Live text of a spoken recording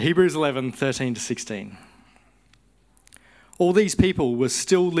Hebrews 11:13-16. All these people were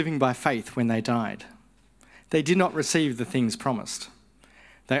still living by faith when they died. They did not receive the things promised.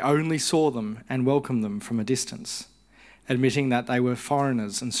 They only saw them and welcomed them from a distance, admitting that they were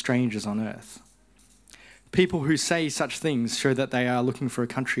foreigners and strangers on earth. People who say such things show that they are looking for a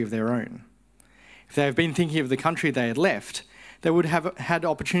country of their own. If they have been thinking of the country they had left, they would have had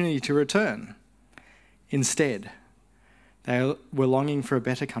opportunity to return. Instead, they were longing for a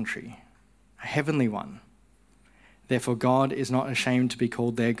better country, a heavenly one. Therefore, God is not ashamed to be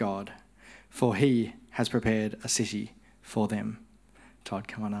called their God, for he has prepared a city for them. Todd,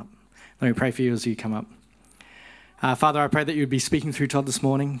 come on up. Let me pray for you as you come up. Father, I pray that you'd be speaking through Todd this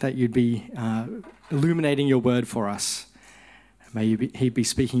morning, that you'd be illuminating your word for us. May he be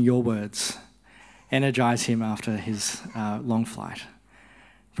speaking your words. Energize him after his long flight.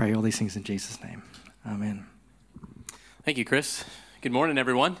 Pray all these things in Jesus' name. Amen. Thank you, Chris. Good morning,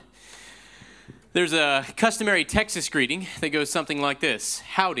 everyone. There's a customary Texas greeting that goes something like this.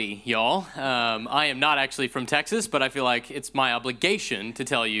 Howdy, y'all. I am not actually from Texas, but I feel like it's my obligation to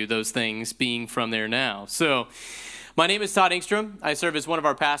tell you those things being from there now. So, my name is Todd Engstrom. I serve as one of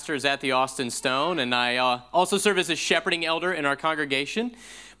our pastors at the Austin Stone, and I also serve as a shepherding elder in our congregation.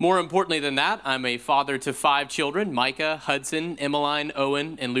 More importantly than that, I'm a father to 5 children, Micah, Hudson, Emmeline,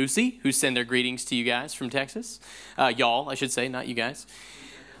 Owen, and Lucy, who send their greetings to you guys from Texas. Y'all, I should say, not you guys.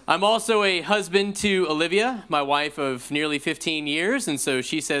 I'm also a husband to Olivia, my wife of nearly 15 years, and so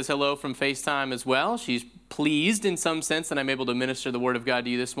she says hello from FaceTime as well. She's pleased in some sense that I'm able to minister the Word of God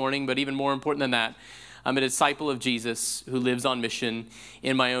to you this morning, but even more important than that, I'm a disciple of Jesus who lives on mission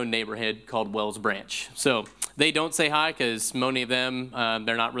in my own neighborhood called Wells Branch. So they don't say hi because many of them,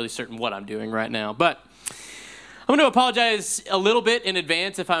 they're not really certain what I'm doing right now. But I'm going to apologize a little bit in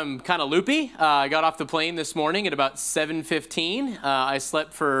advance if I'm kind of loopy. I got off the plane this morning at about 7:15. I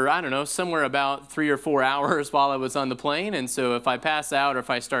slept for, somewhere about 3 or 4 hours while I was on the plane. And so if I pass out or if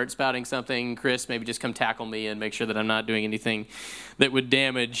I start spouting something, Chris, maybe just come tackle me and make sure that I'm not doing anything that would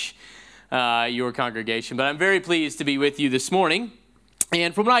damage your congregation. But I'm very pleased to be with you this morning.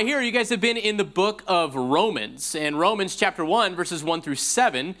 And from what I hear, you guys have been in the book of Romans. And Romans chapter 1, verses 1 through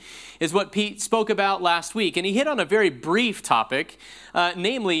 7 is what Pete spoke about last week. And he hit on a very brief topic,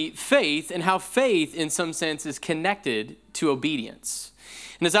 namely faith, and how faith, in some sense, is connected to obedience.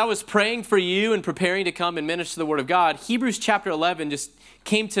 And as I was praying for you and preparing to come and minister the Word of God, Hebrews chapter 11 just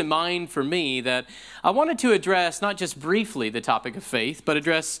came to mind for me that I wanted to address not just briefly the topic of faith, but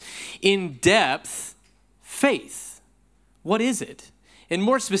address in depth faith. What is it? And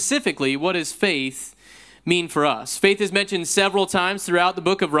more specifically, what does faith mean for us? Faith is mentioned several times throughout the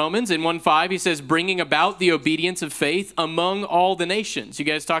book of Romans. In 1:5, he says, bringing about the obedience of faith among all the nations. You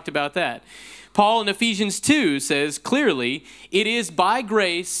guys talked about that. Paul in Ephesians 2 says clearly, it is by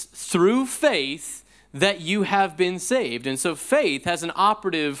grace through faith that you have been saved. And so faith has an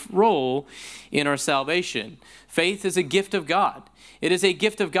operative role in our salvation. Faith is a gift of God. It is a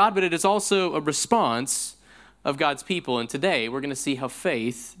gift of God, but it is also a response of God's people. And today we're going to see how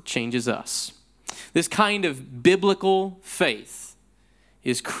faith changes us. This kind of biblical faith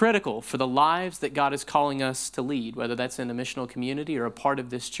is critical for the lives that God is calling us to lead, whether that's in a missional community or a part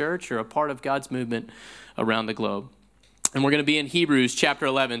of this church or a part of God's movement around the globe. And we're going to be in Hebrews chapter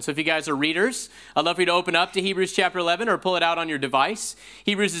 11. So if you guys are readers, I'd love for you to open up to Hebrews chapter 11 or pull it out on your device.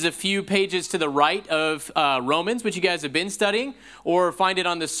 Hebrews is a few pages to the right of Romans, which you guys have been studying, or find it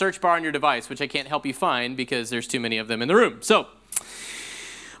on the search bar on your device, which I can't help you find because there's too many of them in the room. So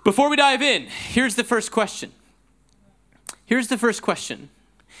before we dive in, here's the first question.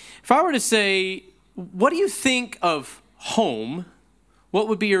 If I were to say, what do you think of home, what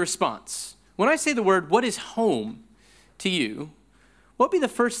would be your response? When I say the word, what is home to you, what would be the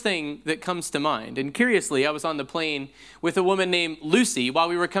first thing that comes to mind? And curiously, I was on the plane with a woman named Lucy while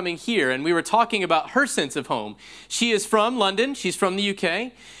we were coming here, and we were talking about her sense of home. She is from London. She's from the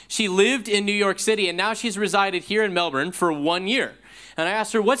UK. She lived in New York City, and now she's resided here in Melbourne for 1 year. And I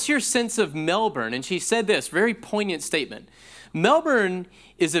asked her, what's your sense of Melbourne? And she said this very poignant statement. Melbourne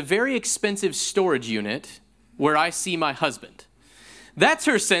is a very expensive storage unit where I see my husband. That's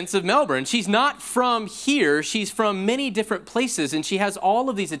her sense of Melbourne. She's not from here. She's from many different places, and she has all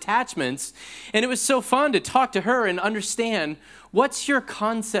of these attachments. And it was so fun to talk to her and understand, what's your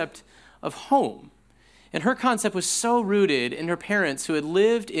concept of home? And her concept was so rooted in her parents who had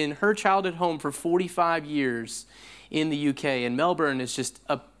lived in her childhood home for 45 years in the UK. And Melbourne is just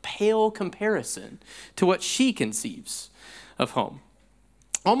a pale comparison to what she conceives of home.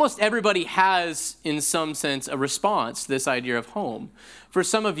 Almost everybody has, in some sense, a response to this idea of home. For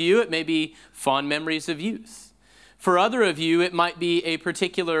some of you, it may be fond memories of youth. For other of you, it might be a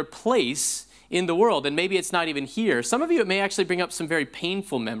particular place in the world, and maybe it's not even here. Some of you, it may actually bring up some very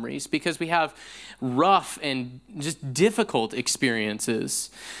painful memories because we have rough and just difficult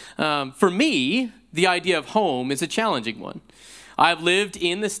experiences. For me, the idea of home is a challenging one. I've lived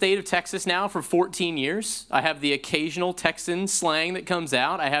in the state of Texas now for 14 years. I have the occasional Texan slang that comes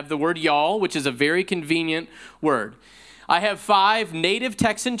out. I have the word y'all, which is a very convenient word. I have 5 native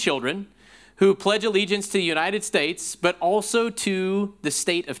Texan children who pledge allegiance to the United States, but also to the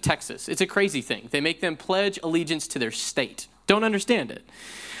state of Texas. It's a crazy thing. They make them pledge allegiance to their state. Don't understand it.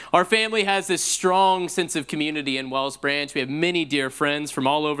 Our family has this strong sense of community in Wells Branch. We have many dear friends from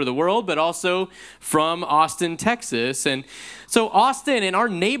all over the world, but also from Austin, Texas. And so Austin and our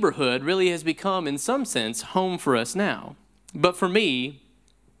neighborhood really has become, in some sense, home for us now. But for me,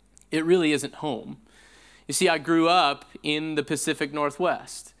 it really isn't home. You see, I grew up in the Pacific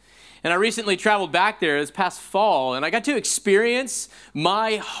Northwest. And I recently traveled back there this past fall, and I got to experience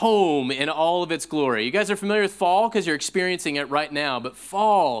my home in all of its glory. You guys are familiar with fall because you're experiencing it right now, but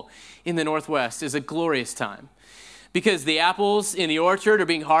fall in the Northwest is a glorious time because the apples in the orchard are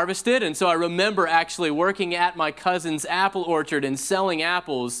being harvested, and so I remember actually working at my cousin's apple orchard and selling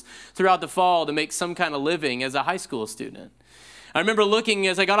apples throughout the fall to make some kind of living as a high school student. I remember looking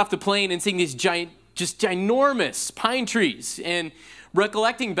as I got off the plane and seeing these ginormous pine trees and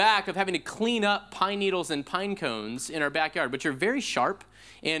recollecting back of having to clean up pine needles and pine cones in our backyard, which are very sharp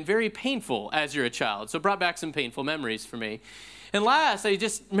and very painful as you're a child. So it brought back some painful memories for me. And last, I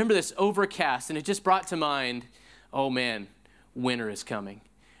just remember this overcast, and it just brought to mind, oh man, winter is coming.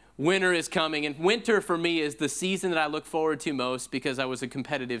 Winter is coming, and winter for me is the season that I look forward to most because I was a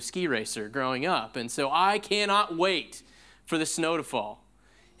competitive ski racer growing up. And so I cannot wait for the snow to fall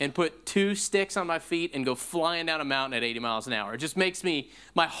and put 2 sticks on my feet and go flying down a mountain at 80 miles an hour. It just makes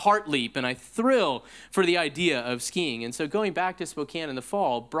my heart leap, and I thrill for the idea of skiing. And so going back to Spokane in the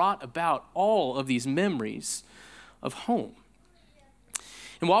fall brought about all of these memories of home.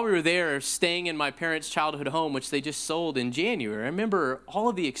 And while we were there, staying in my parents' childhood home, which they just sold in January, I remember all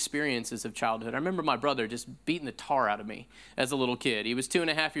of the experiences of childhood. I remember my brother just beating the tar out of me as a little kid. He was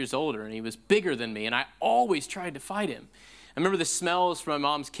 2.5 years older, and he was bigger than me, and I always tried to fight him. I remember the smells from my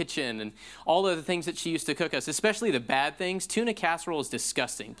mom's kitchen and all of the things that she used to cook us, especially the bad things. Tuna casserole is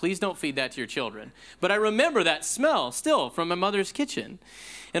disgusting. Please don't feed that to your children. But I remember that smell still from my mother's kitchen.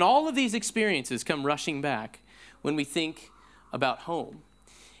 And all of these experiences come rushing back when we think about home.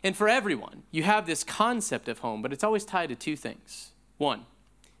 And for everyone, you have this concept of home, but it's always tied to 2 things. One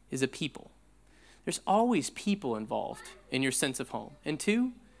is a people. There's always people involved in your sense of home. And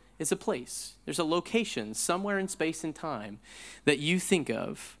 2, is a place. There's a location somewhere in space and time that you think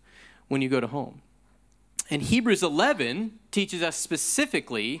of when you go to home. And Hebrews 11 teaches us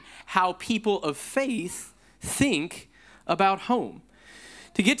specifically how people of faith think about home.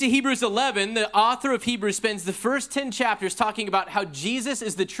 To get to Hebrews 11, the author of Hebrews spends the first 10 chapters talking about how Jesus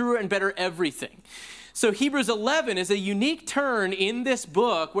is the truer and better everything. So Hebrews 11 is a unique turn in this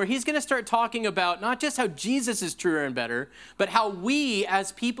book where he's going to start talking about not just how Jesus is truer and better, but how we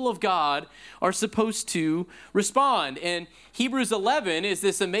as people of God are supposed to respond. And Hebrews 11 is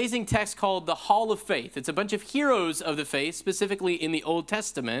this amazing text called the Hall of Faith. It's a bunch of heroes of the faith, specifically in the Old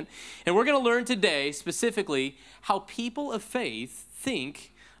Testament. And we're going to learn today specifically how people of faith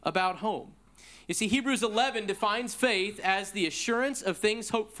think about home. You see, Hebrews 11 defines faith as the assurance of things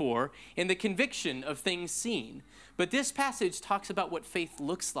hoped for and the conviction of things seen. But this passage talks about what faith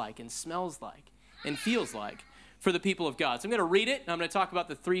looks like and smells like and feels like for the people of God. So I'm going to read it, and I'm going to talk about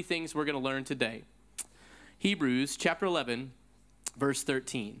the 3 things we're going to learn today. Hebrews chapter 11, verse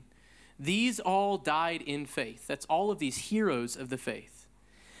 13. These all died in faith. That's all of these heroes of the faith.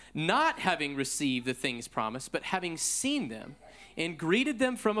 Not having received the things promised, but having seen them and greeted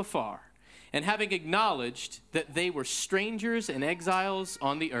them from afar, and having acknowledged that they were strangers and exiles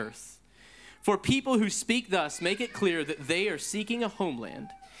on the earth. For people who speak thus make it clear that they are seeking a homeland.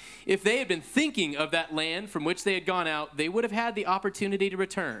 If they had been thinking of that land from which they had gone out, they would have had the opportunity to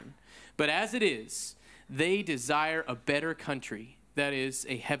return. But as it is, they desire a better country, that is,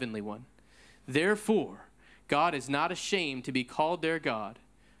 a heavenly one. Therefore, God is not ashamed to be called their God,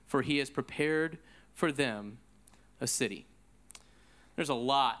 for he has prepared for them a city. There's a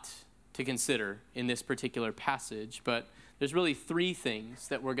lot to consider in this particular passage, but there's really 3 things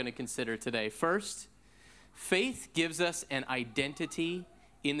that we're going to consider today. First, faith gives us an identity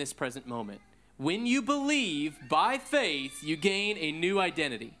in this present moment. When you believe by faith, you gain a new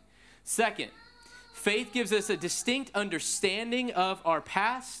identity. Second, faith gives us a distinct understanding of our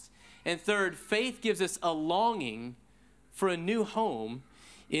past. And third, faith gives us a longing for a new home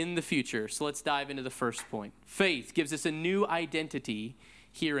in the future. So let's dive into the first point. Faith gives us a new identity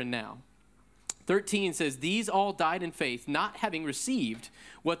here and now. 13 says, these all died in faith, not having received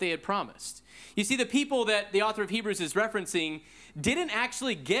what they had promised. You see, the people that the author of Hebrews is referencing didn't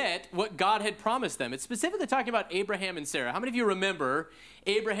actually get what God had promised them. It's specifically talking about Abraham and Sarah. How many of you remember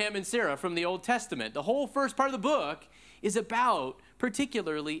Abraham and Sarah from the Old Testament? The whole first part of the book is about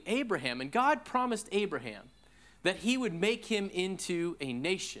particularly Abraham. And God promised Abraham that he would make him into a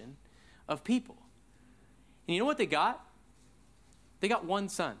nation of people. And you know what they got? They got one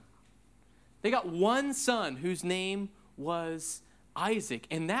son. They got one son whose name was Isaac.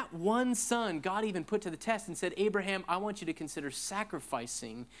 And that one son, God even put to the test and said, Abraham, I want you to consider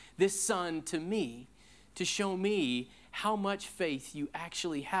sacrificing this son to me to show me how much faith you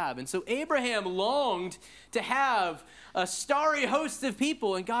actually have. And so Abraham longed to have a starry host of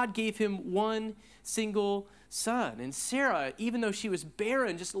people, and God gave him one single son. And Sarah, even though she was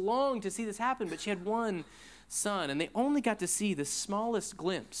barren, just longed to see this happen, but she had one son. And they only got to see the smallest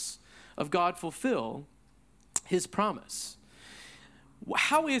glimpse of God fulfill his promise.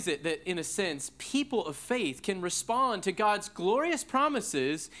 How is it that, in a sense, people of faith can respond to God's glorious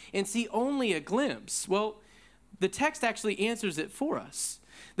promises and see only a glimpse? Well, the text actually answers it for us.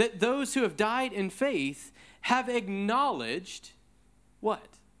 That those who have died in faith have acknowledged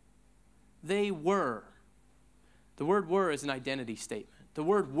what? They were. The word were is an identity statement. The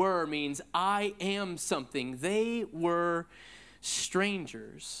word were means I am something. They were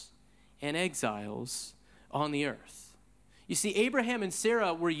strangers and exiles on the earth. You see, Abraham and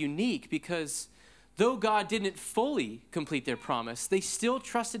Sarah were unique because though God didn't fully complete their promise, they still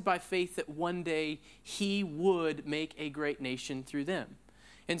trusted by faith that one day he would make a great nation through them.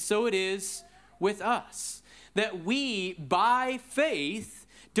 And so it is with us, that we, by faith,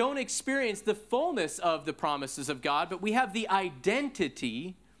 don't experience the fullness of the promises of God, but we have the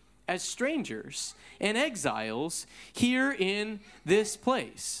identity as strangers and exiles here in this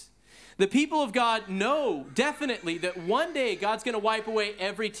place. The people of God know definitely that one day God's going to wipe away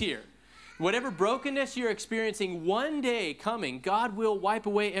every tear. Whatever brokenness you're experiencing, one day coming, God will wipe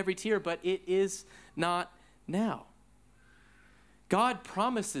away every tear, but it is not now. God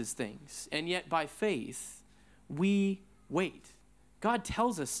promises things, and yet by faith, we wait. God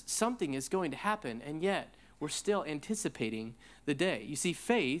tells us something is going to happen, and yet we're still anticipating the day. You see,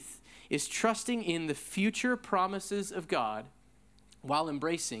 faith is trusting in the future promises of God while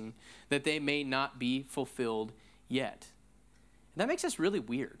embracing that they may not be fulfilled yet. And that makes us really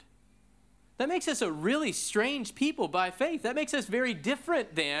weird. That makes us a really strange people by faith. That makes us very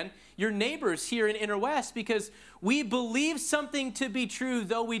different than your neighbors here in Inner West because we believe something to be true,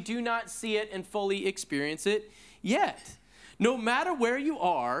 though we do not see it and fully experience it yet. No matter where you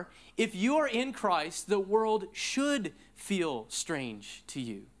are, if you are in Christ, the world should feel strange to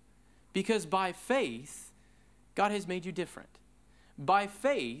you because by faith, God has made you different. By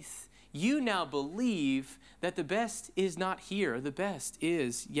faith, you now believe that the best is not here. The best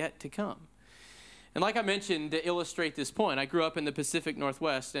is yet to come. And like I mentioned, to illustrate this point, I grew up in the Pacific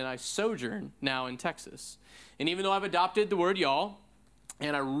Northwest, and I sojourn now in Texas. And even though I've adopted the word y'all,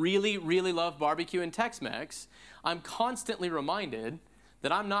 and I really, really love barbecue and Tex-Mex, I'm constantly reminded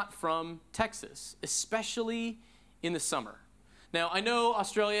that I'm not from Texas, especially in the summer. Now, I know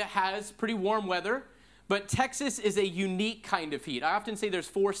Australia has pretty warm weather, but Texas is a unique kind of heat. I often say there's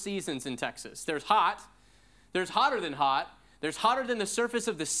 4 seasons in Texas. There's hot, there's hotter than hot, there's hotter than the surface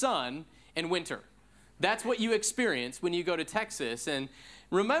of the sun, and winter. That's what you experience when you go to Texas. And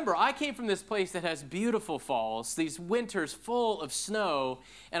remember, I came from this place that has beautiful falls, these winters full of snow,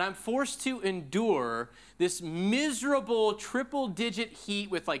 and I'm forced to endure this miserable triple-digit heat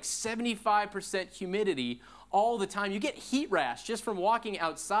with like 75% humidity all the time. You get heat rash just from walking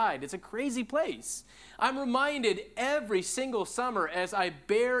outside. It's a crazy place. I'm reminded every single summer as I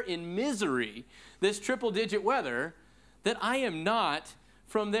bear in misery this triple-digit weather that I am not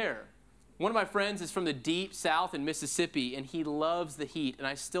from there. One of my friends is from the deep south in Mississippi, and he loves the heat. And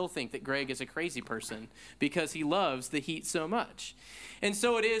I still think that Greg is a crazy person because he loves the heat so much. And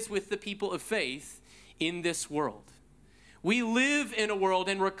so it is with the people of faith in this world. We live in a world,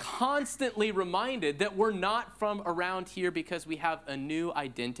 and we're constantly reminded that we're not from around here because we have a new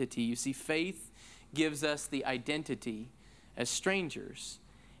identity. You see, faith gives us the identity as strangers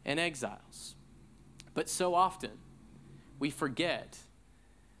and exiles. But so often, we forget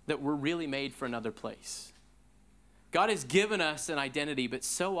that we're really made for another place. God has given us an identity, but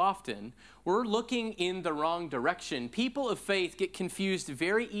so often we're looking in the wrong direction. People of faith get confused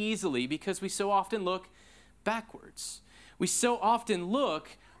very easily because we so often look backwards. We so often look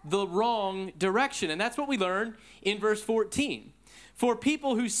the wrong direction. And that's what we learn in verse 14. For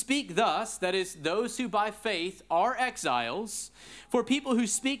people who speak thus, that is, those who by faith are exiles, for people who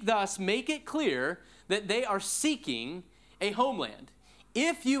speak thus make it clear that they are seeking a homeland.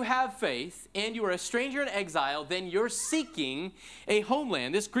 If you have faith and you are a stranger in exile, then you're seeking a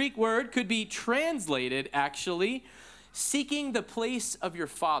homeland. This Greek word could be translated, actually, seeking the place of your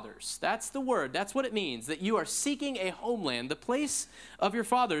fathers. That's the word. That's what it means, that you are seeking a homeland, the place of your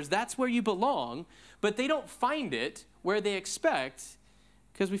fathers. That's where you belong, but they don't find it where they expect,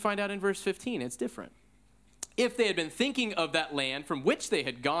 because we find out in verse 15 it's different. If they had been thinking of that land from which they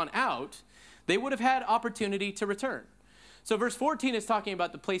had gone out, they would have had opportunity to return. So verse 14 is talking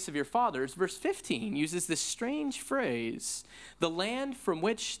about the place of your fathers. Verse 15 uses this strange phrase, the land from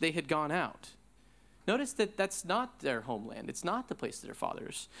which they had gone out. Notice that that's not their homeland. It's not the place of their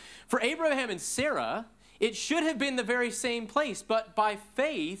fathers. For Abraham and Sarah, it should have been the very same place, but by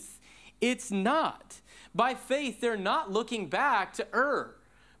faith, it's not. By faith, they're not looking back to Ur.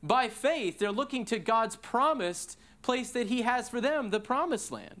 By faith, they're looking to God's promised place that he has for them, the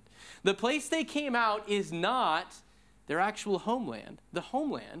promised land. The place they came out is not their actual homeland. The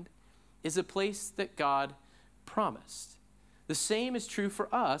homeland is a place that God promised. The same is true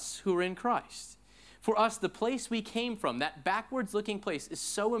for us who are in Christ. For us, the place we came from, that backwards looking place, is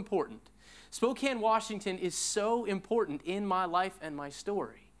so important. Spokane, Washington is so important in my life and my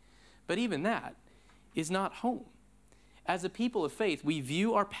story. But even that is not home. As a people of faith, we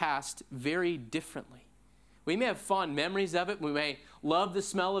view our past very differently. We may have fond memories of it. We may love the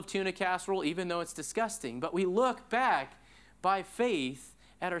smell of tuna casserole, even though it's disgusting. But we look back by faith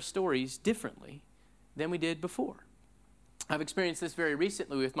at our stories differently than we did before. I've experienced this very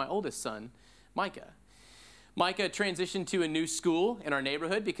recently with my oldest son, Micah. Micah transitioned to a new school in our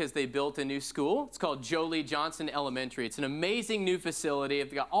neighborhood because they built a new school. It's called Jolie Johnson Elementary. It's an amazing new facility.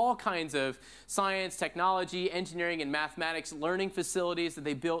 They've got all kinds of science, technology, engineering, and mathematics learning facilities that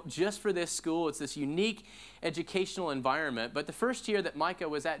they built just for this school. It's this unique educational environment. But the first year that Micah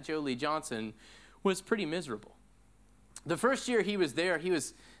was at Jolie Johnson was pretty miserable. The first year he was there, he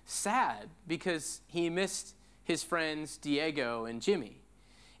was sad because he missed his friends Diego and Jimmy.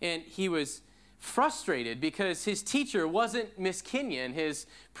 And he was frustrated because his teacher wasn't Miss Kenyon, his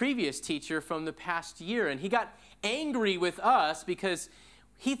previous teacher from the past year. And he got angry with us because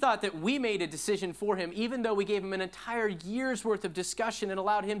he thought that we made a decision for him, even though we gave him an entire year's worth of discussion and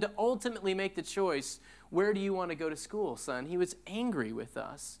allowed him to ultimately make the choice. Where do you want to go to school, son? He was angry with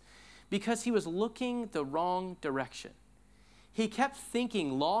us because he was looking the wrong direction. He kept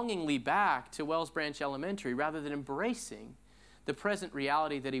thinking longingly back to Wells Branch Elementary rather than embracing the present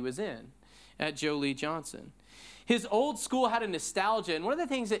reality that he was in at Jolie Johnson. His old school had a nostalgia, and one of the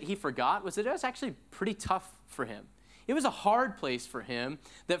things that he forgot was that it was actually pretty tough for him. It was a hard place for him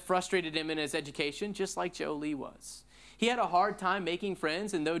that frustrated him in his education, just like Jolie was. He had a hard time making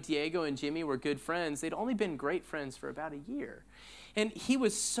friends, and though Diego and Jimmy were good friends, they'd only been great friends for about a year. And he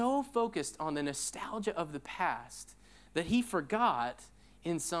was so focused on the nostalgia of the past that he forgot,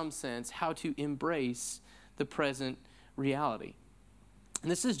 in some sense, how to embrace the present reality. And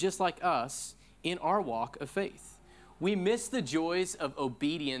this is just like us in our walk of faith. We miss the joys of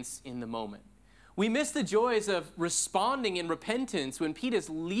obedience in the moment. We miss the joys of responding in repentance when Pete is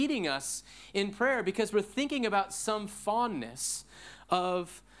leading us in prayer because we're thinking about some fondness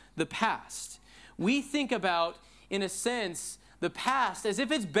of the past. We think about, in a sense, the past as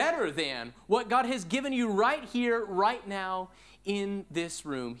if it's better than what God has given you right here, right now, in this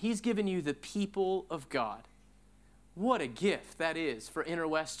room. He's given you the people of God. What a gift that is for Inner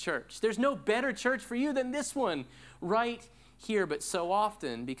West Church. There's no better church for you than this one right here. But so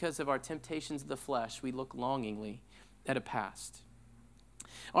often, because of our temptations of the flesh, we look longingly at a past.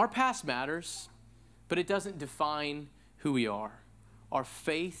 Our past matters, but it doesn't define who we are. Our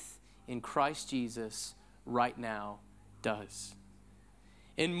faith in Christ Jesus right now does.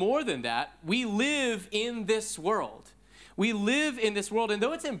 And more than that, we live in this world. We live in this world, and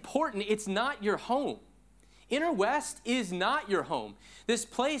though it's important, it's not your home. Inner West is not your home. This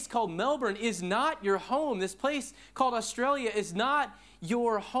place called Melbourne is not your home. This place called Australia is not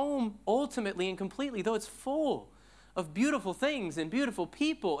your home ultimately and completely, though it's full of beautiful things and beautiful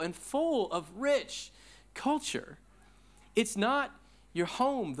people and full of rich culture. It's not your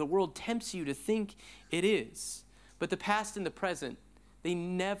home. The world tempts you to think it is. But the past and the present, they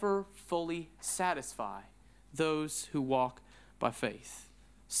never fully satisfy those who walk by faith.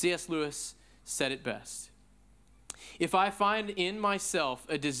 C.S. Lewis said it best. If I find in myself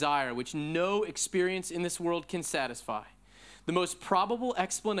a desire which no experience in this world can satisfy, the most probable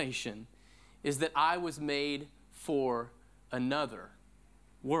explanation is that I was made for another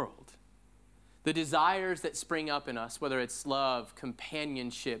world. The desires that spring up in us, whether it's love,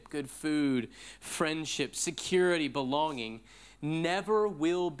 companionship, good food, friendship, security, belonging, never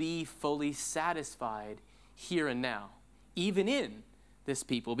will be fully satisfied here and now, even in this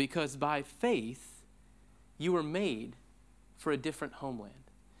people, because by faith, you were made for a different homeland.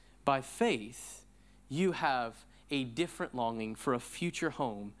 By faith, you have a different longing for a future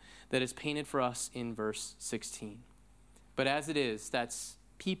home that is painted for us in verse 16. But as it is, that's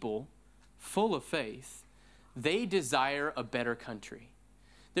people full of faith. They desire a better country.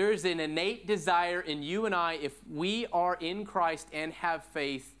 There is an innate desire in you and I, if we are in Christ and have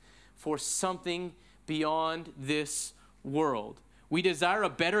faith, for something beyond this world. We desire a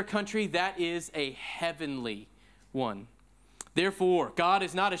better country that is a heavenly one. Therefore, God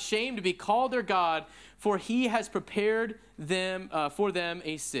is not ashamed to be called their God, for he has prepared for them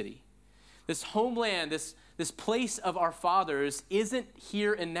a city. This homeland, this place of our fathers isn't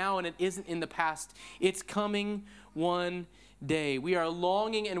here and now, and it isn't in the past. It's coming one day. We are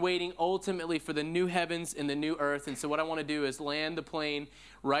longing and waiting ultimately for the new heavens and the new earth. And so what I want to do is land the plane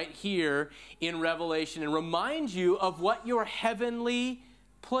right here in Revelation and remind you of what your heavenly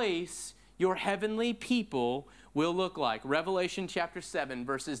place, your heavenly people will look like. Revelation chapter 7,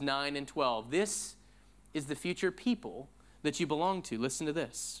 verses 9 and 12. This is the future people that you belong to. Listen to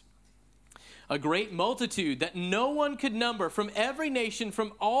this. A great multitude that no one could number, from every nation,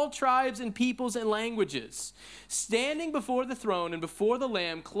 from all tribes and peoples and languages, standing before the throne and before the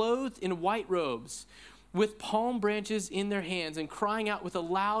Lamb, clothed in white robes, with palm branches in their hands, and crying out with a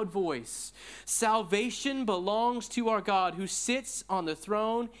loud voice, "Salvation belongs to our God who sits on the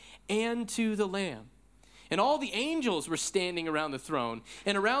throne and to the Lamb." And all the angels were standing around the throne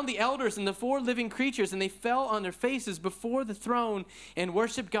and around the elders and the four living creatures, and they fell on their faces before the throne and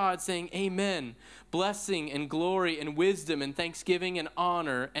worshiped God, saying, "Amen. Blessing and glory and wisdom and thanksgiving and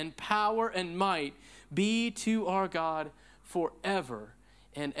honor and power and might be to our God forever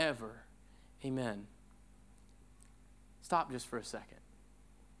and ever. Amen." Stop just for a second.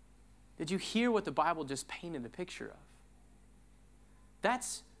 Did you hear what the Bible just painted a picture of?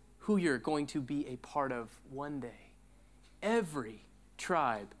 That's who you're going to be a part of one day. Every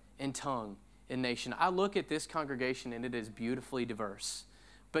tribe and tongue and nation. I look at this congregation and it is beautifully diverse.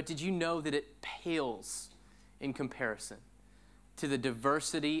 But did you know that it pales in comparison to the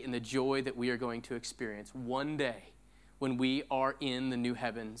diversity and the joy that we are going to experience one day when we are in the new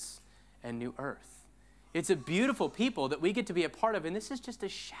heavens and new earth? It's a beautiful people that we get to be a part of, and this is just a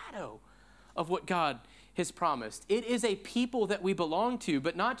shadow of what God has promised. It is a people that we belong to,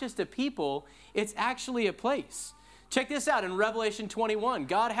 but not just a people, it's actually a place. Check this out in Revelation 21.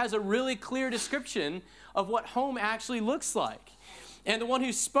 God has a really clear description of what home actually looks like. And the one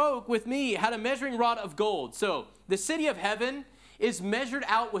who spoke with me had a measuring rod of gold. So the city of heaven is measured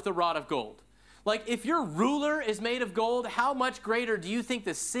out with a rod of gold. Like if your ruler is made of gold, how much greater do you think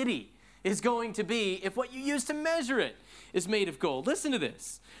the city is going to be if what you use to measure it is made of gold? Listen to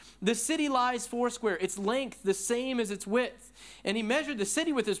this. The city lies foursquare, its length the same as its width. And he measured the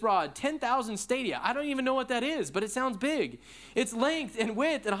city with his rod, 10,000 stadia. I don't even know what that is, but it sounds big. Its length and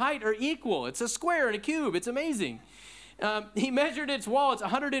width and height are equal. It's a square and a cube. It's amazing. He measured its wall. It's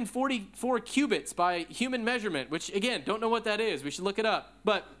 144 cubits by human measurement, which, again, don't know what that is. We should look it up.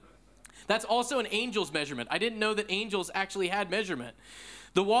 But that's also an angel's measurement. I didn't know that angels actually had measurement.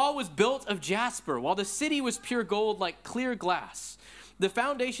 The wall was built of jasper, while the city was pure gold like clear glass. The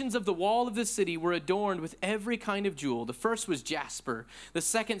foundations of the wall of the city were adorned with every kind of jewel. The first was jasper, the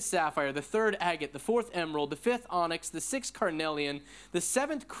second sapphire, the third agate, the fourth emerald, the fifth onyx, the sixth carnelian, the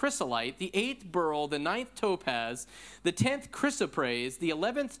seventh chrysolite, the eighth beryl, the ninth topaz, the 10th chrysoprase, the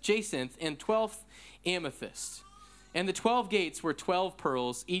 11th jacinth, and 12th amethyst. And the 12 gates were 12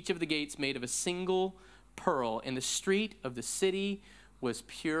 pearls, each of the gates made of a single pearl. And the street of the city was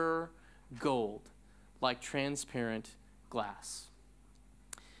pure gold, like transparent glass.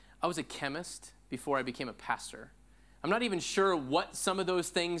 I was a chemist before I became a pastor. I'm not even sure what some of those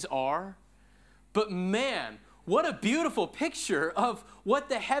things are, but man, what a beautiful picture of what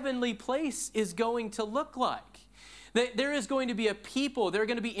the heavenly place is going to look like. There is going to be a people, there are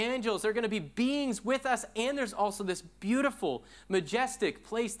going to be angels, there are going to be beings with us, and there's also this beautiful, majestic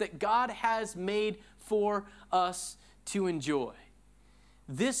place that God has made for us to enjoy.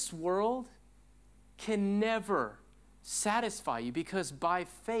 This world can never satisfy you because by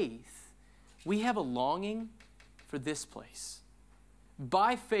faith, we have a longing for this place.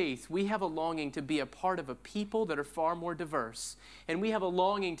 By faith, we have a longing to be a part of a people that are far more diverse. And we have a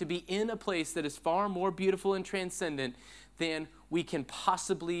longing to be in a place that is far more beautiful and transcendent than we can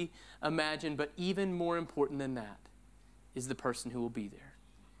possibly imagine. But even more important than that is the person who will be there.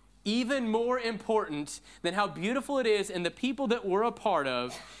 even more important than how beautiful it is and the people that we're a part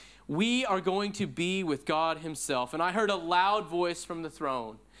of, we are going to be with God himself. And I heard a loud voice from the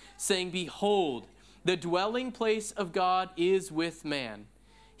throne saying, "Behold, the dwelling place of God is with man.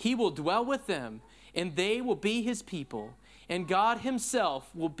 He will dwell with them, and they will be his people, and God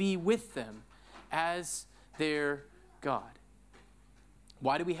himself will be with them as their God."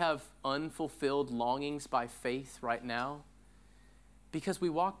 Why do we have unfulfilled longings by faith right now? Because we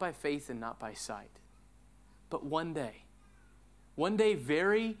walk by faith and not by sight. But one day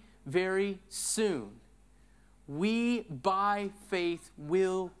very, very soon, we by faith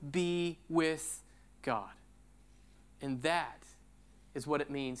will be with God. And that is what it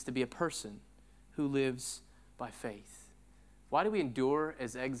means to be a person who lives by faith. Why do we endure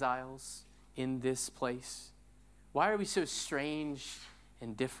as exiles in this place? Why are we so strange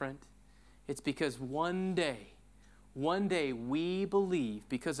and different? It's because one day we believe,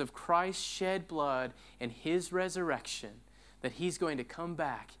 because of Christ's shed blood and his resurrection, that he's going to come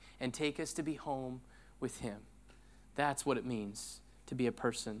back and take us to be home with him. That's what it means to be a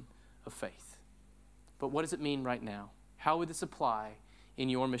person of faith. But what does it mean right now? How would this apply in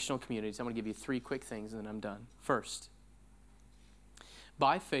your missional communities? I'm going to give you 3 quick things and then I'm done. First,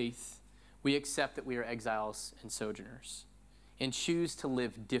 by faith, we accept that we are exiles and sojourners and choose to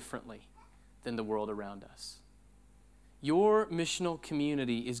live differently than the world around us. Your missional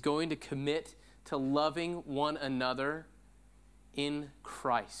community is going to commit to loving one another in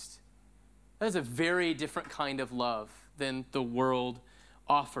Christ. That is a very different kind of love than the world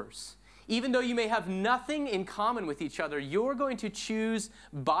offers. Even though you may have nothing in common with each other, you're going to choose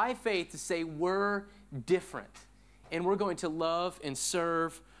by faith to say we're different. And we're going to love and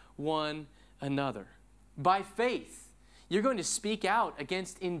serve one another. By faith, you're going to speak out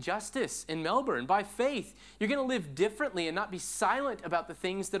against injustice in Melbourne. By faith, you're going to live differently and not be silent about the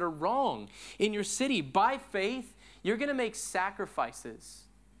things that are wrong in your city. By faith, you're going to make sacrifices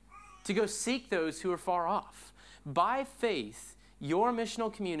to go seek those who are far off. By faith, your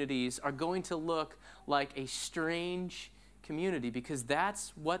missional communities are going to look like a strange community because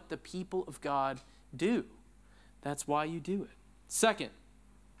that's what the people of God do. That's why you do it. Second,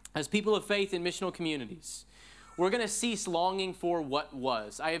 as people of faith in missional communities, we're going to cease longing for what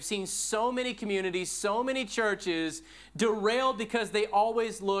was. I have seen so many communities, so many churches derailed because they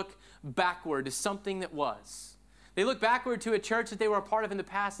always look backward to something that was. They look backward to a church that they were a part of in the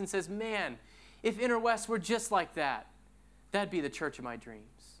past and says, man, if Inner West were just like that, that'd be the church of my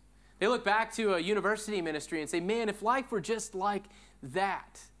dreams. They look back to a university ministry and say, man, if life were just like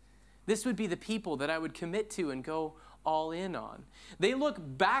that, this would be the people that I would commit to and go all in on. They look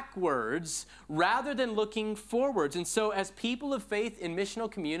backwards rather than looking forwards. And so as people of faith in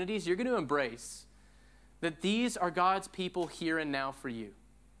missional communities, you're going to embrace that these are God's people here and now for you.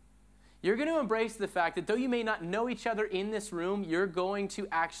 You're going to embrace the fact that though you may not know each other in this room, you're going to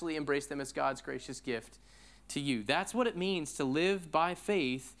actually embrace them as God's gracious gift to you. That's what it means to live by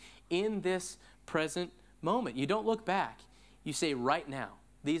faith in this present moment. You don't look back. You say, right now,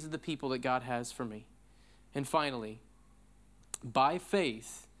 these are the people that God has for me. And finally, by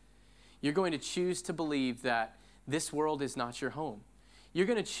faith, you're going to choose to believe that this world is not your home. You're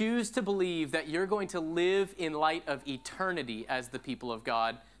going to choose to believe that you're going to live in light of eternity as the people of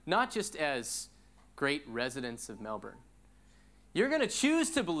God, not just as great residents of Melbourne. You're going to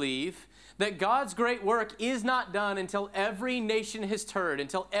choose to believe that God's great work is not done until every nation has turned,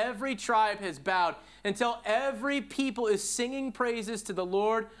 until every tribe has bowed, until every people is singing praises to the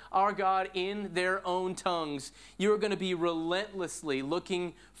Lord our God in their own tongues. You are going to be relentlessly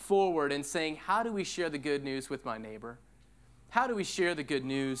looking forward and saying, how do we share the good news with my neighbor? How do we share the good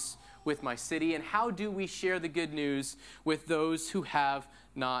news with my city? And how do we share the good news with those who have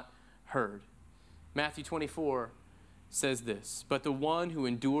not heard? Matthew 24 says this, but the one who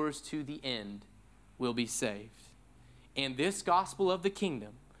endures to the end will be saved. And this gospel of the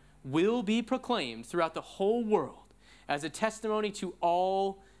kingdom will be proclaimed throughout the whole world as a testimony to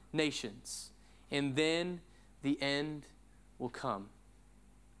all nations. And then the end will come.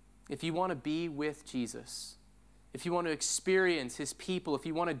 If you want to be with Jesus, if you want to experience his people, if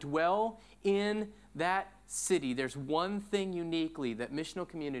you want to dwell in that city, there's one thing uniquely that missional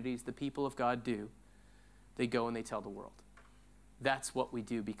communities, the people of God, do. They go and they tell the world. That's what we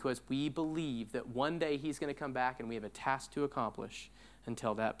do because we believe that one day he's going to come back and we have a task to accomplish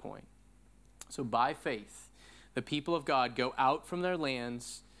until that point. So by faith, the people of God go out from their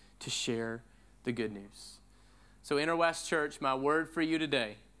lands to share the good news. So Inner West Church, my word for you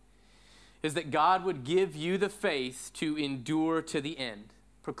today is that God would give you the faith to endure to the end,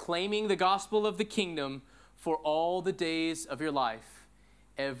 proclaiming the gospel of the kingdom for all the days of your life,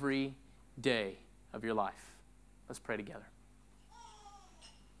 every day of your life. Let's pray together.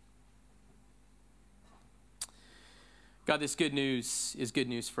 God, this good news is good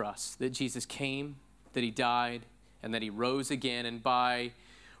news for us, that Jesus came, that he died, and that he rose again. And by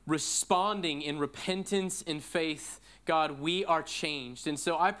responding in repentance and faith, God, we are changed. And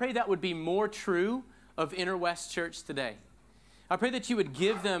so I pray that would be more true of Inner West Church today. I pray that you would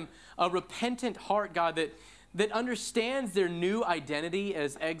give them a repentant heart, God, that understands their new identity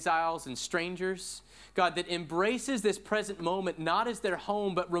as exiles and strangers. God, that embraces this present moment not as their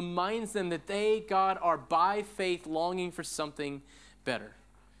home, but reminds them that they, God, are by faith longing for something better.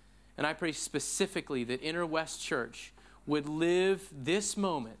 And I pray specifically that Inner West Church would live this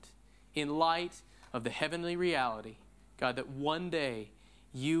moment in light of the heavenly reality, God, that one day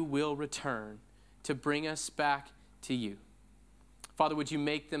you will return to bring us back to you. Father, would you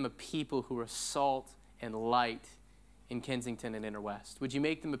make them a people who are salt and light in Kensington and Inner West? Would you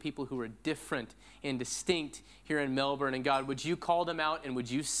make them a people who are different and distinct here in Melbourne? And God, would you call them out and would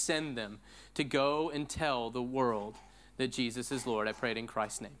you send them to go and tell the world that Jesus is Lord? I pray it in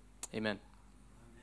Christ's name. Amen.